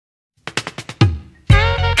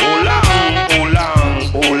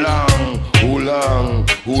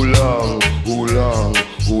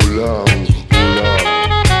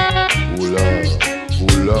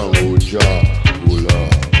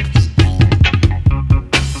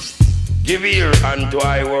Give ear unto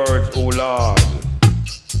thy words, O Lord.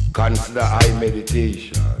 Consider thy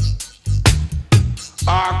meditation.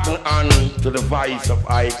 Hearken unto the voice of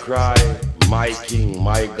thy cry, my King,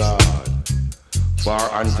 my God. For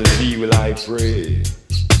unto thee will I pray.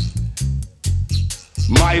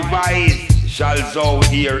 My voice shall thou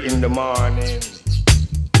hear in the morning.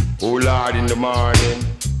 O Lord, in the morning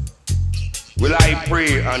will I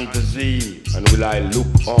pray unto thee, and will I look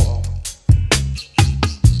up.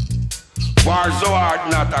 For thou art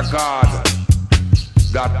not a God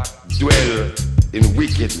that dwell in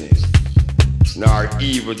wickedness, nor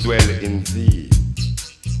evil dwell in thee.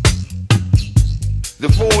 The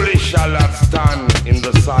foolish shall not stand in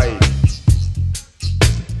the sight.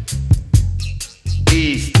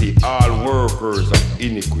 Hasty all workers of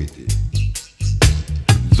iniquity,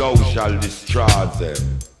 thou shalt destroy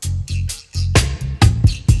them.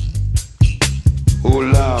 O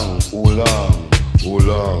long, O long, O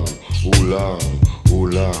long, O long, O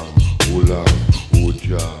long, O long, O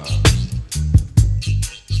Jah.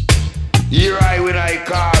 Hear I when I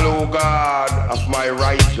call, O God, of my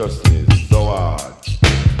righteousness, thou art.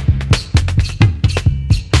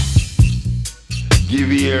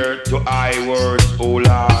 Give ear to thy words, O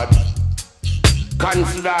Lord.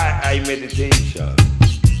 Consider thy meditation.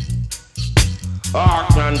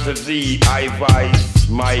 Hearken unto thee, thy voice,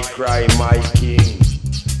 my cry, my King,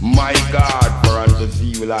 my God, for unto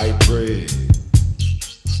thee will I pray.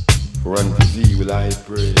 For unto thee will I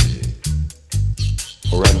pray.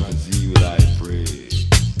 For unto thee will I pray.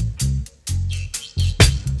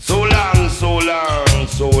 So long, so long,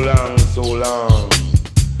 so long, so long,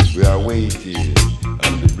 we are waiting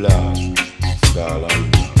on the black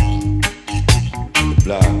starlight. The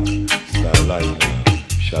black starlight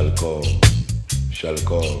shall come, shall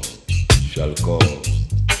come, shall come,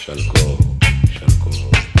 shall come, shall come.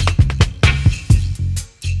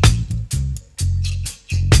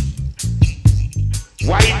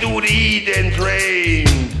 Why do the heathen reign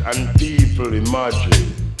and people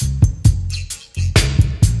imagine?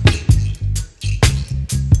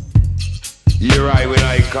 Hear I when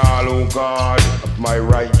I call, O God, of my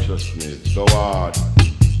righteousness, thou art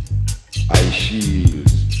thy shield,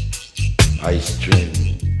 thy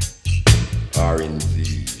strength are in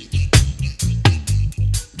thee.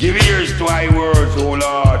 Give ears to thy words, O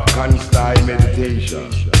Lord, consider thy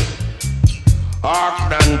meditation.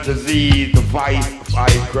 Hearken unto thee the voice of thy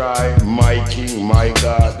cry, my King, my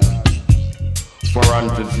God. For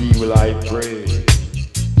unto thee will I pray.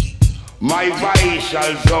 My voice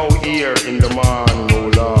shall thou hear in the morning, O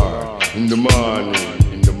Lord. In the morning,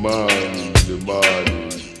 in the morning, in the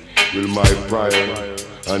morning will my prayer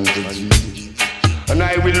unto thee. And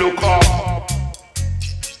I will look up.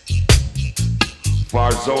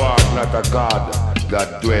 For thou art not a God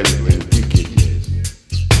that dwell in wickedness,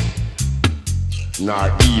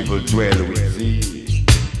 nor evil dwell with thee.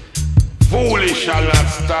 Foolish shall not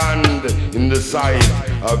stand in the sight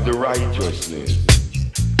of the righteousness,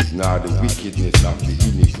 nor the wickedness of the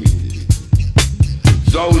iniquity.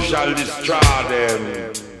 Thou shalt destroy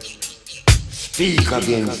them. Speak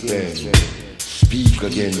against them. Speak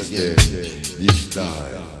against them this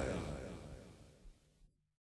time.